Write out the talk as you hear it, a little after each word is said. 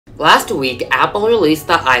Last week, Apple released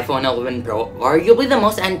the iPhone 11 Pro, arguably the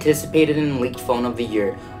most anticipated and leaked phone of the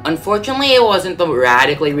year. Unfortunately, it wasn't the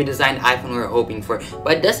radically redesigned iPhone we were hoping for,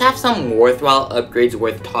 but it does have some worthwhile upgrades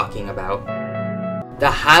worth talking about. The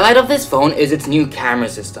highlight of this phone is its new camera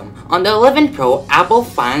system. On the 11 Pro, Apple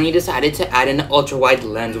finally decided to add an ultra-wide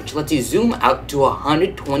lens which lets you zoom out to a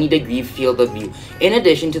 120-degree field of view, in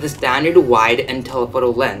addition to the standard wide and telephoto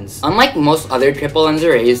lens. Unlike most other triple lens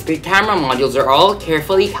arrays, the camera modules are all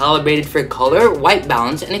carefully calibrated for color, white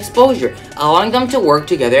balance, and exposure, allowing them to work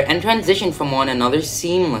together and transition from one another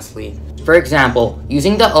seamlessly. For example,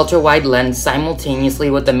 using the ultra-wide lens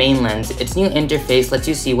simultaneously with the main lens, its new interface lets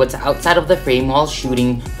you see what's outside of the frame while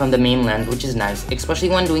shooting from the main lens, which is nice, especially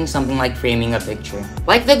when doing something like framing a picture.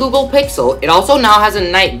 Like the Google Pixel, it also now has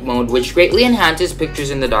a night mode which greatly enhances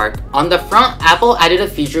pictures in the dark. On the front, Apple added a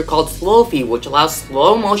feature called Slow Feed, which allows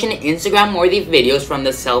slow motion Instagram-worthy videos from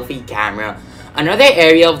the selfie camera. Another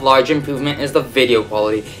area of large improvement is the video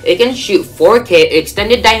quality. It can shoot 4K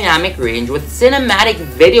extended dynamic range with cinematic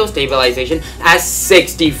video stabilization at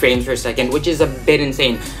 60 frames per second, which is a bit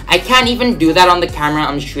insane. I can't even do that on the camera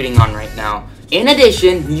I'm shooting on right now. In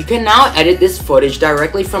addition, you can now edit this footage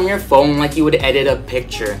directly from your phone like you would edit a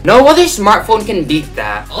picture. No other smartphone can beat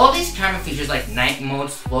that. All of these camera features like night mode,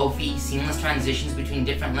 slow feed, seamless transitions between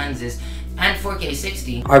different lenses, and 4K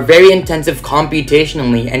 60 are very intensive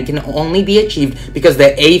computationally and can only be achieved because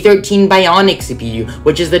the A13 Bionic CPU,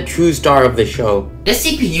 which is the true star of the show. This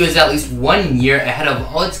CPU is at least 1 year ahead of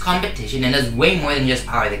all its competition and does way more than just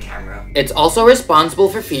power the camera. It's also responsible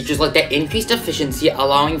for features like the increased efficiency,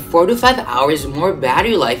 allowing 4 to 5 hours more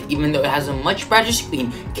battery life even though it has a much brighter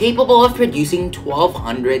screen capable of producing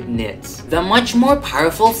 1200 nits. The much more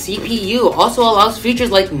powerful CPU also allows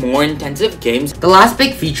features like more intensive games. The last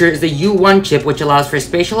big feature is the U1 chip, which allows for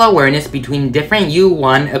spatial awareness between different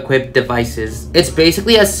U1 equipped devices. It's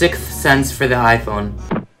basically a sixth sense for the iPhone.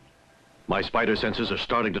 My spider senses are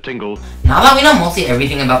starting to tingle. Now that we know mostly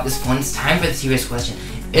everything about this phone, it's time for the serious question.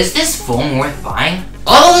 Is this phone worth buying?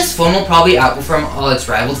 Although this phone will probably outperform all its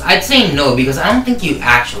rivals, I'd say no because I don't think you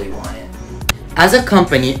actually want it. As a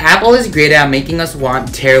company, Apple is great at making us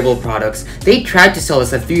want terrible products. They tried to sell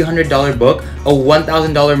us a $300 book, a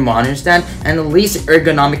 $1,000 monitor stand, and the least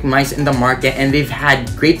ergonomic mice in the market, and they've had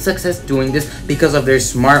great success doing this because of their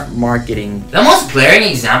smart marketing. The most glaring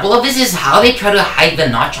example of this is how they try to hide the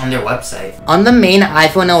notch on their website. On the main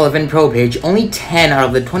iPhone 11 Pro page, only 10 out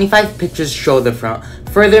of the 25 pictures show the front.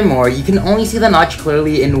 Furthermore, you can only see the notch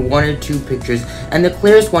clearly in 1 or 2 pictures, and the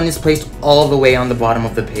clearest one is placed all the way on the bottom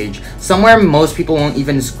of the page, somewhere most people won't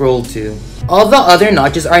even scroll to. All the other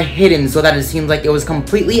notches are hidden so that it seems like it was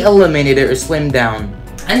completely eliminated or slimmed down.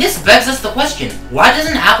 And this begs us the question, why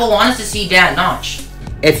doesn't Apple want us to see that notch?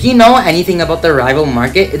 If you know anything about the rival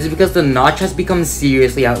market, it's because the notch has become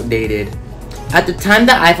seriously outdated. At the time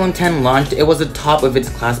the iPhone X launched, it was the top of its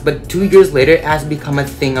class, but 2 years later it has become a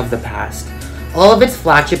thing of the past. All of its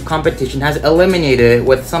flagship competition has eliminated it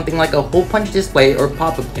with something like a hole-punch display or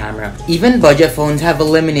pop-up camera. Even budget phones have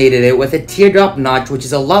eliminated it with a teardrop notch, which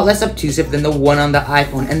is a lot less obtrusive than the one on the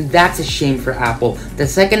iPhone, and that's a shame for Apple, the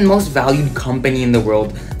second most valued company in the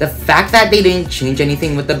world. The fact that they didn't change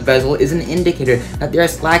anything with the bezel is an indicator that they are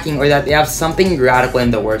slacking or that they have something radical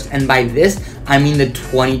in the works, and by this, I mean the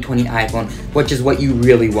 2020 iPhone, which is what you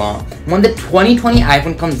really want. When the 2020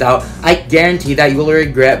 iPhone comes out, I guarantee that you will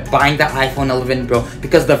regret buying the iPhone 11 Pro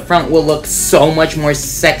because the front will look so much more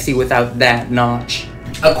sexy without that notch.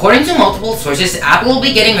 According to multiple sources, Apple will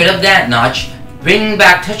be getting rid of that notch, bringing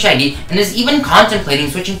back Touch ID, and is even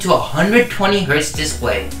contemplating switching to a 120Hz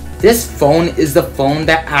display. This phone is the phone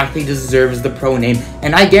that actually deserves the Pro name,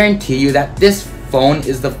 and I guarantee you that this phone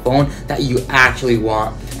is the phone that you actually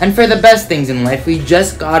want. And for the best things in life, we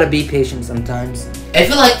just gotta be patient sometimes. If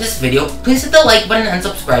you like this video, please hit the like button and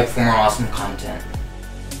subscribe for more awesome content.